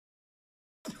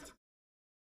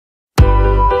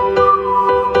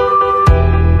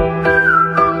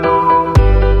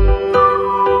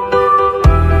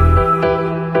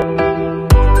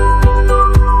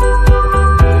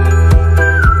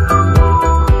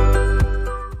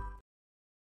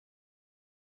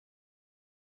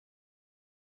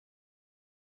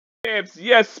Pips.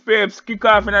 Yes, Pips. Kick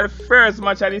off in the first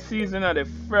match of the season. The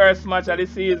first match of the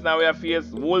season. Now we have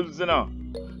faced Wolves, you know.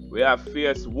 We have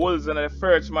faced Wolves in the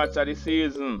first match of the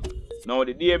season. Now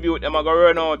the debut, them are going to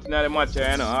run out in the match, you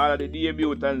know. All of the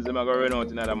debutants, them are going to run out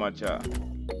in the match.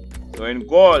 So in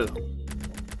goal,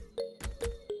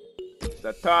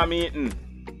 it's Tom Eaton.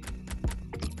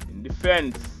 In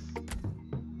defense,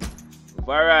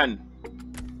 Varane.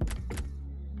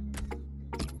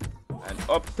 And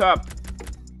up top,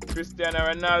 Cristiano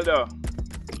Ronaldo.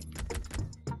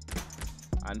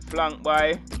 And flanked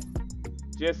by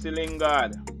Jesse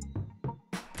Lingard.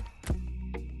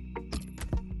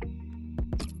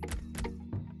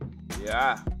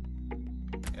 Yeah.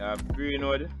 You have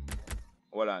Greenwood.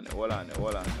 Hold on. So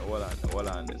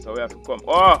we have to come.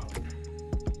 Oh!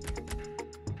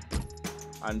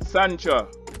 And Sancho.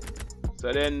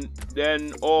 So then,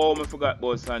 oh, I forgot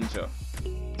about Sancho.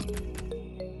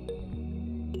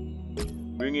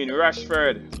 Bring in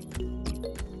Rashford.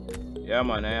 Yeah,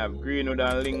 man, I have Greenwood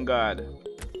and Lingard.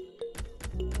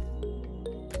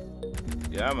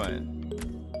 Yeah, man.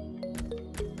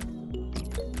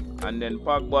 And then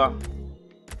Pogba.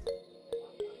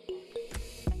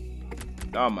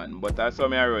 No, man, but that's how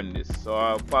I run this. So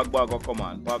Pogba go come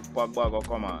on. Pogba go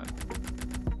come on.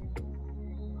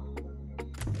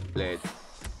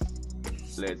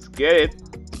 Let's get it.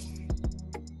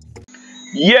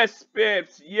 Yes,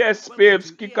 Pips. Yes,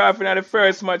 Pips. Kick off in the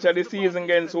first match of the season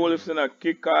against Wolves.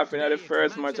 Kick off in the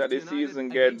first match of the season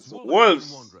against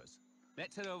Wolves.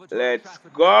 Let's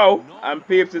go. And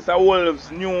Pips, it's a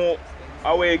Wolves new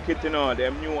away kit, you know.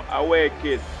 Them new away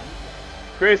kit.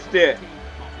 Christie.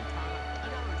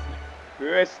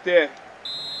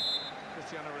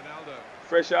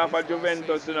 Fresh off of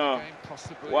Juventus, you know.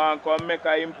 One come make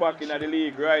an impact in the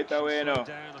league right away, you know.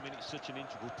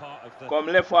 Come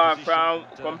left off from,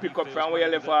 come pick up from where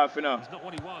you left off, you know.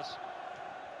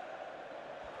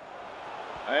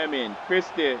 I mean,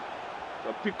 Christie,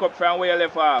 so pick up from where you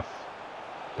left off.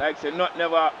 Like say, not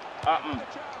never happen.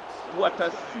 What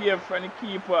a save from the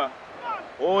keeper.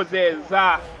 Jose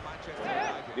Za.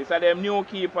 This are them new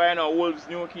keeper, you know, Wolves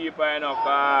new keeper, you know,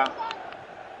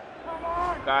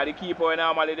 because the keeper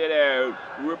normally did there,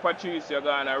 Rui Patricio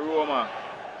gone to Roma.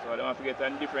 So they have to get a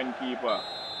different keeper.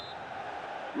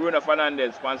 Bruno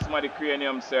Fernandes, from somebody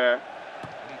cranium, sir.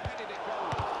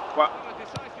 But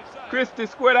Christie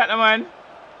scored that, man.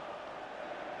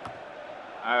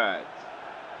 Alright.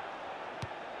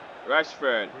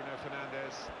 Rashford.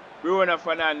 Bruno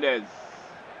Fernandes.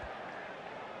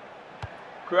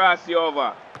 Cross you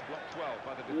over.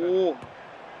 Ooh.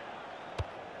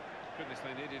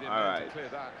 Alright.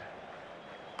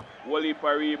 Wally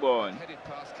for rebound.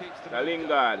 The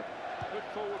Lingard. Good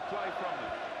forward play from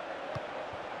them.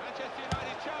 Manchester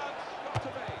United chance. Got to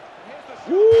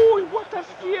be. Ooh, what a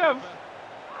save.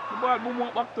 The ball boom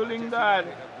up back to Lingard.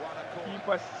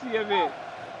 Keeper save it.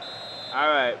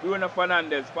 Alright, Bruno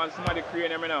Fernandes. Pan somebody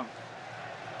crane him now.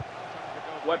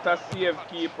 What a save,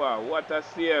 keeper. What a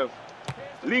save.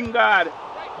 Lingard.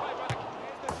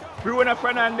 Bruno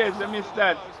Fernandes, I missed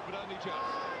that.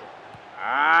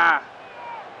 Ah.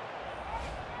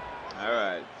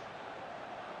 Alright.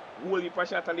 Whole heap of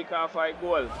shot a lick off a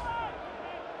goal.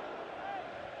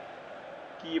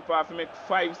 Keeper have to make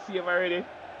 5 save already.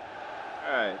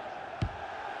 Alright.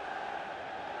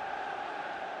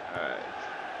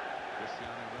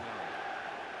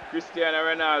 Cristiano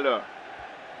Ronaldo.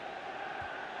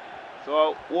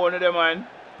 So one of them, man.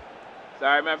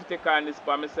 Sorry, I have to take on this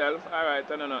by myself. Alright,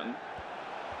 I know nothing.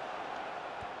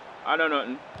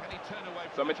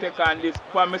 So I take on this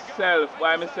by myself,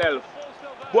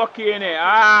 Bucky in it.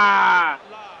 Ah!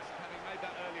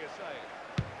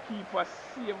 Keeper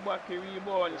save Bucky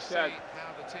rebound shot.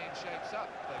 How the team shapes up.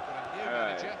 They've got a new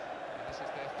manager, and this is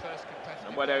their first competitive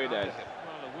nobody game under does. him.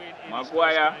 Well, a win in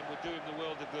Maguire. his first game would do him the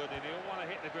world of good, and he'll want to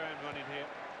hit the ground running here.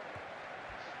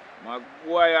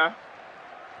 Maguire.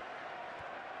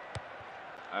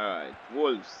 Alright,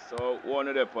 Wolves. So one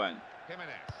of the point.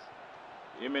 Jimenez.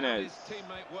 His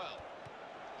teammate well.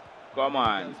 Come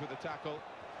on.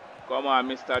 Come on,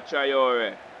 Mr.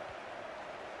 Traore.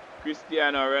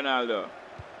 Cristiano Ronaldo.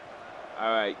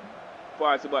 Alright.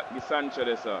 Pass about the Sancho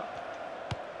there, sir.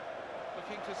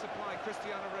 Looking to supply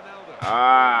Cristiano Ronaldo.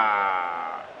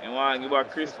 Ah. You want to give a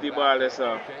Christie ball there,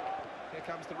 sir. Here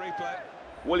comes the replay.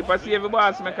 Well, if I see every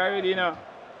ball, make it ready now.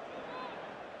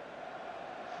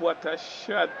 What a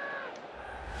shot.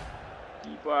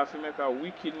 Keeper have to make a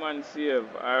wicked man save.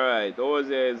 Alright,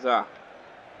 Jose Za.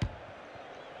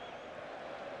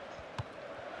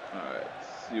 Alright,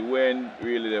 see when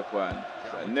really the fan.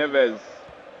 So Neves.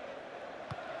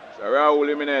 So Raul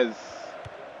Jimenez.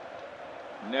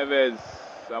 Neves.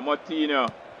 Samotino.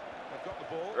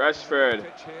 Rashford.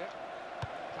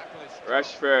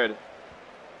 Rashford.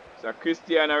 So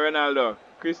Cristiano Ronaldo.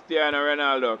 Cristiano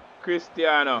Ronaldo.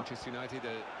 Cristiano.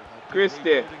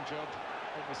 Christie.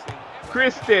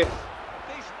 Christie.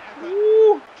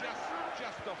 Woo.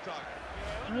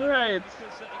 Alright.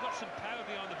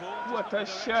 What a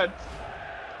shot.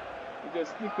 He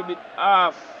just sneak a bit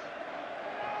off.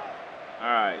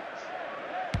 Alright.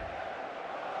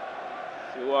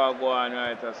 See what go on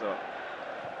right so.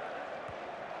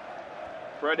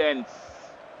 Prudence.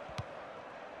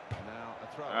 Now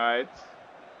a throw. Alright.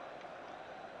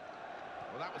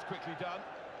 Well, that was quickly done.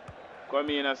 Come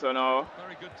in so now.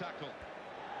 Very good tackle.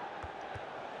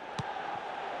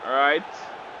 Alright.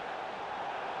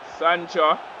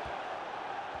 Sancho.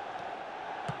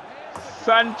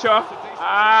 Sancho.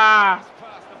 Ah!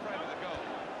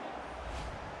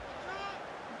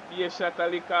 Be a shot a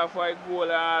lick off for a goal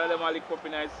and all of them a lick up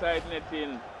in the side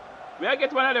netting. We are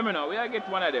get one of them, you know. We are get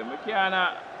one of them.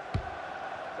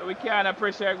 We can't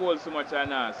pressure a goal so much and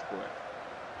not score.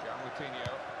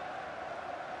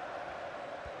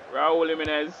 Raul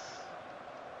Jimenez.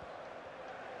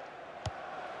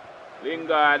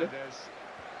 Lingard.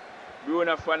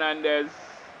 Bruno Fernandes.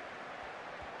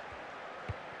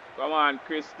 Come on,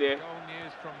 Christie. Goal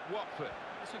news from Watford.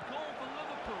 It's a goal for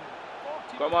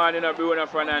Liverpool. Come on, you know, Bruno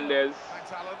Fernandes.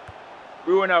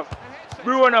 Bruno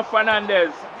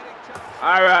Fernandes.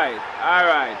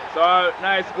 Alright. So,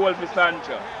 nice goal for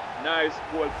Sancho. Nice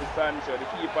goal for Sancho. The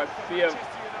keeper saved.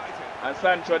 And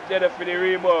Sancho did it for the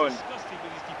rebound.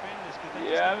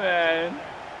 Yeah, man.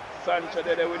 Sancho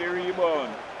did it with the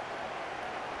rebound.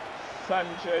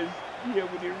 Sancho is here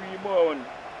with the rebound.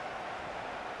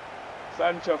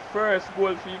 Sancho first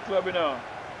goal for the club, you know.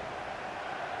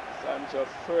 Sancho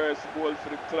first goal for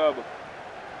the club.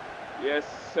 Yes,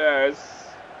 sirs.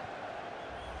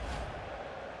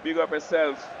 Big up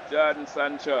yourself, Jordan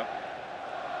Sancho.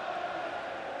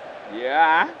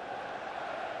 Yeah.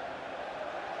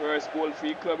 First goal for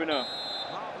the club, you know.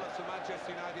 Marvellous for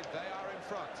Manchester United. They are in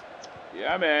front.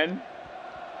 Yeah, man.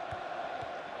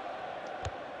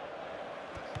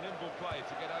 That's nimble play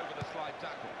to get over the slide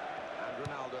tackle. And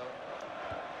Ronaldo.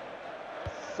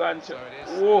 Sancho. So it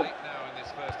is Whoa. late now in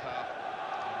this first half.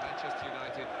 And Manchester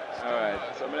United still Alright,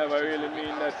 know so I that never questions really will be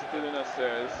mean that asked of still them in a for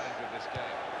sirs. the remainder of this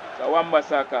game. So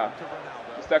Wan-Bissaka. To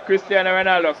Ronaldo. Mr. Cristiano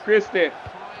Ronaldo. Christie. 5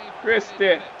 Christie.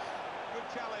 minutes. Good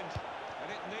challenge, and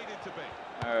it needed to be.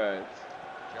 Alright.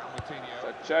 Coutinho.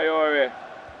 So Traore.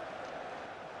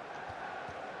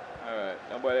 Alright,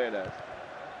 nobody hear that.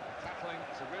 Tackling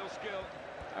is a real skill.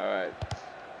 Alright.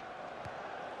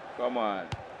 Come on.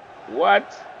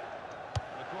 What?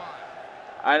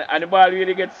 Maguire. And the ball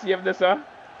really gets saved this, sir?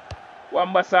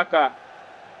 Wan-Bissaka.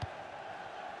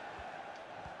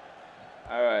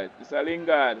 Alright, this is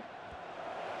Lingard.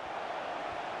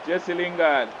 Jesse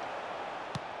Lingard.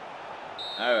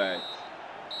 Alright.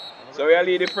 So we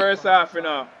lead the first half, you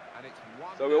know.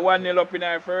 So we're 1-0 up in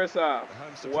our first half.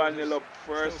 1-0 up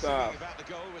first half.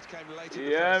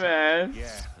 Yeah, man. Yeah,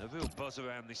 a real buzz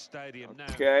around this stadium now.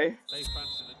 Okay. They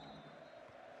fancy the...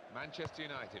 Manchester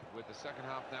United with the second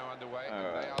half now underway, All and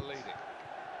right. they are leading.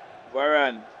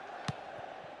 Varane.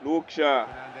 Luke Shaw.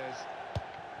 Fernandes.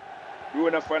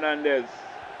 Bruno Fernandes.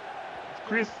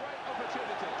 Great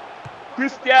opportunity.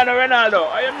 Cristiano Ronaldo.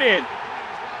 I mean.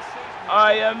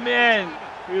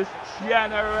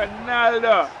 Cristiano Ronaldo.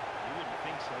 You wouldn't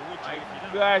think so, would you? My If you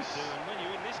don't gosh. have to, and when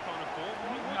you're in this kind of form,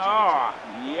 why would Oh,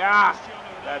 you? yeah. Cristiano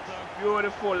That's Ronaldo,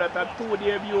 beautiful. That's a 2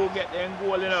 debut getting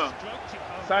goal, you know. stroked it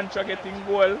home. Sancho getting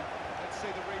goal. Let's see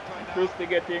the replay now. Christie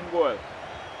getting goal.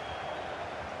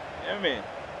 Yeah, man.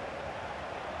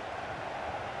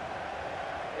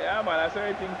 Yeah, man. That's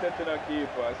everything set in a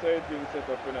keeper. That's everything set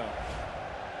up, you know.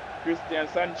 Christian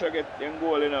Sancho getting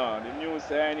goal, you know. The new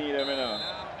signing, them, you know.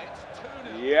 Now it's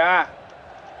 2-0. Yeah.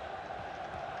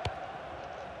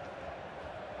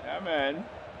 Yeah, man.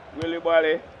 Willy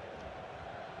Bally. An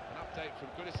update from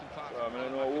Goodison Park. So, I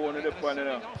don't know who on the point, you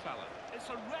know. It's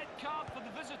a red card for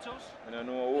the visitors. I don't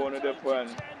know who on the They're down point.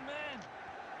 to 10 men.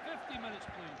 50 minutes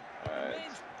played. It Alright.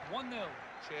 remains 1-0.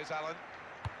 Cheers, Alan.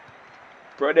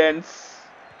 Prudence.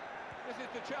 This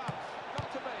is the chance.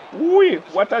 Got to be. Ooh,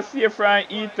 what a save from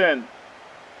Ethan.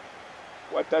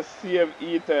 What a save,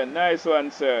 Ethan. Nice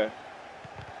one, sir.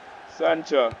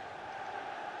 Sancho.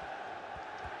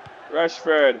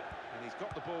 Rashford. And he's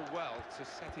got the ball well to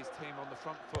set his team on the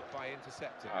front foot by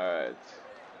intercepting. Alright.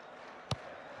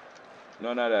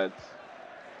 None of that.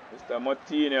 Mr.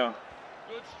 Martino.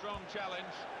 Good, strong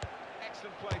challenge.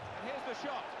 Excellent play. And here's the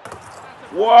shot.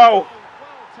 That's a Wow. well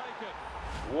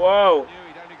taken. Wow. Knew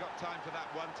he'd only got time for that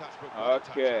one touch Westbrook. What a touch.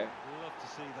 Okay. Love to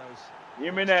see those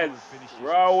Jimenez. finishes.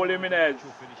 Raul Solid Jimenez.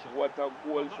 natural finisher. What a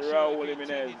goal I'm not for sure Raul if he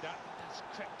Jimenez. intended that, but that's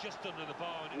crept just under the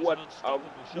bar and it was What an a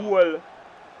unstoppable shot. goal.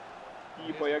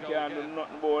 Keeper, Here's you the goal can't do again.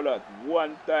 nothing about that.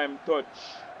 One-time touch.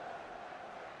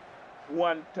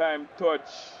 One-time touch.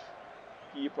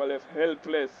 Keeper left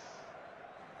helpless.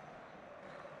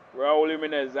 Raul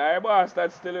Jimenez, aye boss,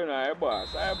 that's still in aye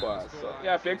boss, aye boss. So you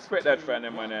have to expect that from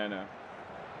him, man. The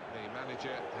manager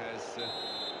has had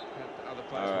other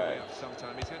players warming up for some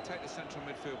time. He's going to take the central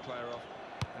midfield player off.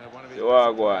 One of his So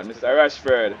better go on, players Mr. today.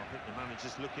 Rashford. I think the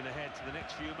manager's looking ahead to the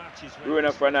next few matches.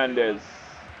 Bruno Fernandes.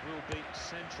 Will be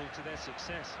central to their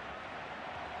success.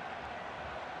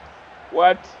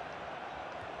 What?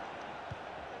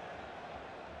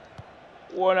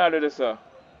 What are this, sir?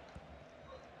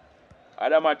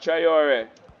 Adama Traore.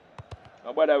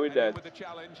 No bother with that. With the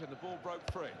challenge and the ball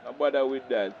broke free. No bother with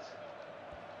that.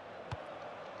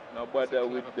 No bother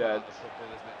with that.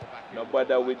 No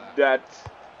bother with that.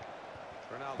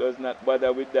 Does not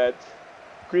bother with that.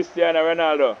 Cristiano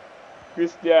Ronaldo.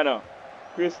 Cristiano.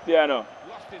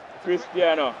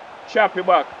 Chop it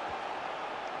back.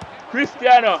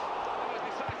 Cristiano.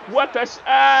 What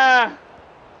a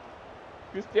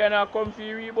Cristiano come for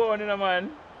rebound,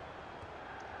 man.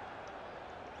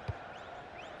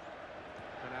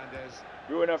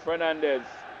 Bruno Fernandes.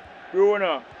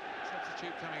 Bruno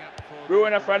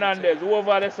Fernandes.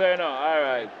 Over the side now.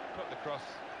 Alright.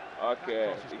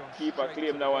 Okay. The keeper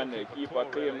claim that one there. Keeper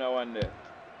claim that one there.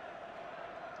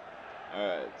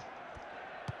 Alright.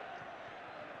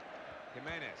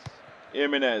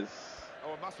 Jimenez.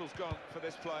 Oh, a muscle's gone for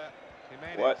this player.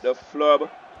 Jimenez. What the flub?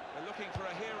 They're looking for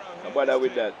a hero here. No bother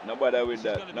with that. No bother with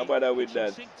that. No bother with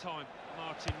that.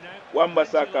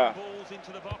 Wan-Bissaka.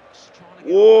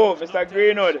 Whoa, Mr.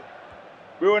 Greenwood.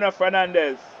 Bruno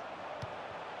Fernandes.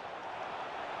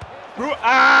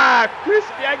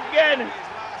 Christian again.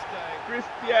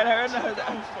 Cristiano Ronaldo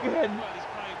again.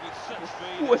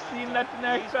 Forcing that in the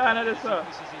corner, sir.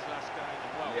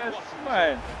 Yes,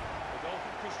 man.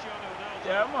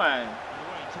 Yeah, man.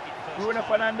 Bruno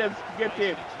Fernandes get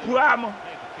it. Bam!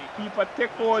 Keeper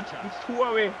take out the two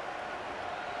away.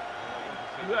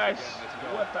 Gosh,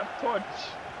 what a touch.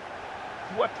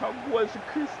 What a goal to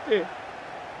Christie.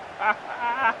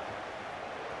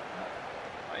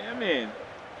 What you mean?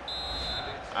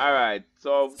 Alright,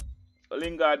 so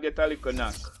Lingard get a little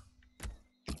knock.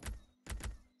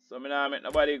 So me nah make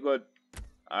nobody good.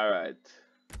 Alright.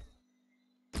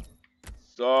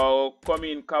 So come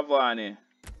in Cavani.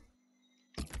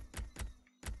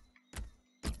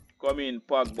 Come in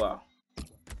Pogba.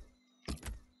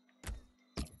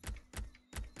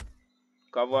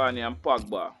 Cavani and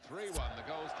Pogba. 3-1, the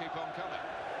goals keep on coming.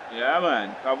 Yeah,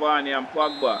 man. Cavani and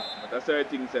Pogba. But that's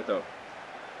everything set up.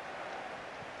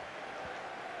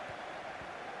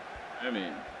 I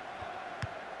mean.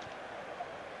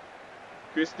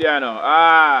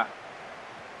 Cristiano.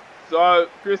 So,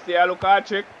 Cristiano look at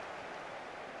trick.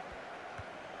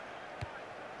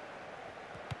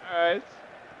 Alright.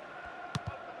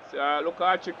 So, look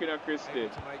at trick in a Christie.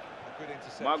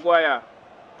 Maguire.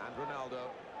 And Ronaldo.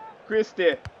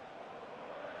 Christie,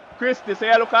 so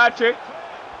you look at trick.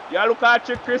 You look at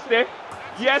trick, Christie.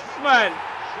 Yes, man.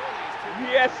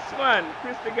 Yes, man.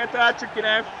 Christie get a trick in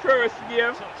her first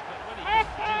game.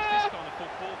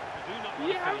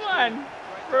 Yeah, man.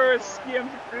 First game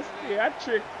for Christie, a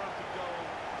trick.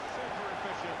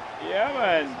 Yeah,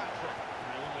 man.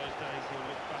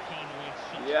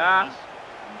 Yeah.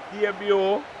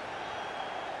 Debut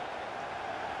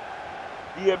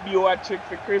a trick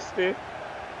for Christie.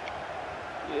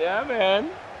 Yeah, man.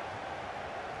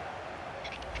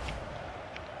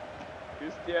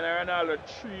 Cristiano Ronaldo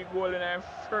 3 goals in her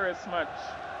first match.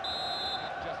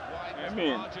 I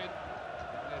mean.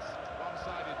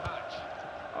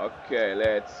 Okay,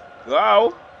 let's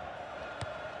go.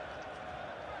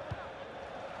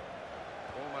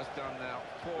 Almost done now.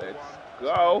 4-1. Let's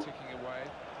go.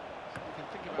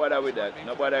 No bother with that.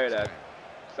 No bother with that.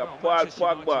 So Paul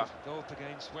Pogba. Goal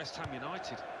against West Ham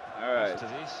United. All right. After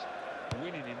this,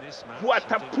 winning in this match.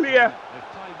 What I a think player. They've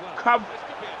played well.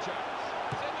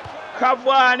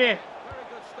 Cavani.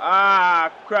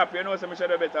 Crap. You know, so I should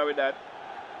have better with that.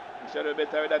 I should have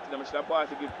better with that. I should have passed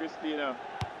to give Christina.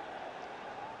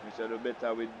 I should have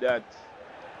better with that.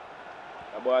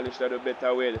 The ball is should have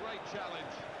better with.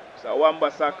 So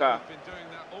Wan-Bissaka.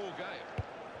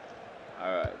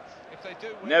 Alright.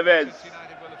 Neves.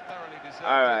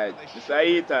 Alright. Mr.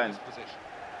 Ethan.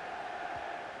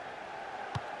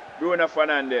 Bruno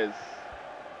Fernandes.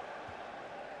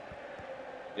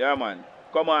 Yeah, man.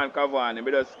 Come on, Cavani.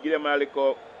 We just give him a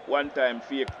little one-time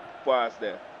fake pass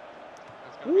there.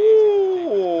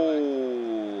 Ooh.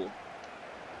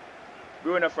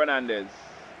 Bruno Fernandes.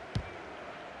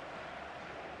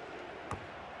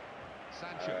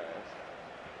 Sancho.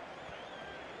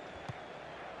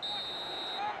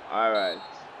 All right.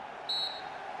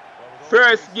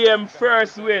 First game,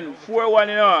 first win. 4-1,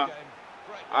 you know.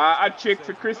 A trick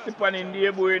for Christian in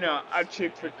debut, you know. A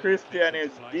trick for Christian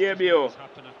his debut.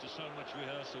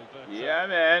 Yeah,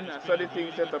 man. That's how the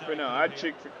thing set up, you know. A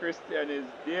trick for Christian his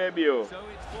debut. So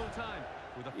it's full time.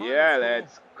 Yeah,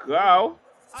 let's go.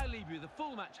 I leave you the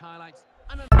full match highlights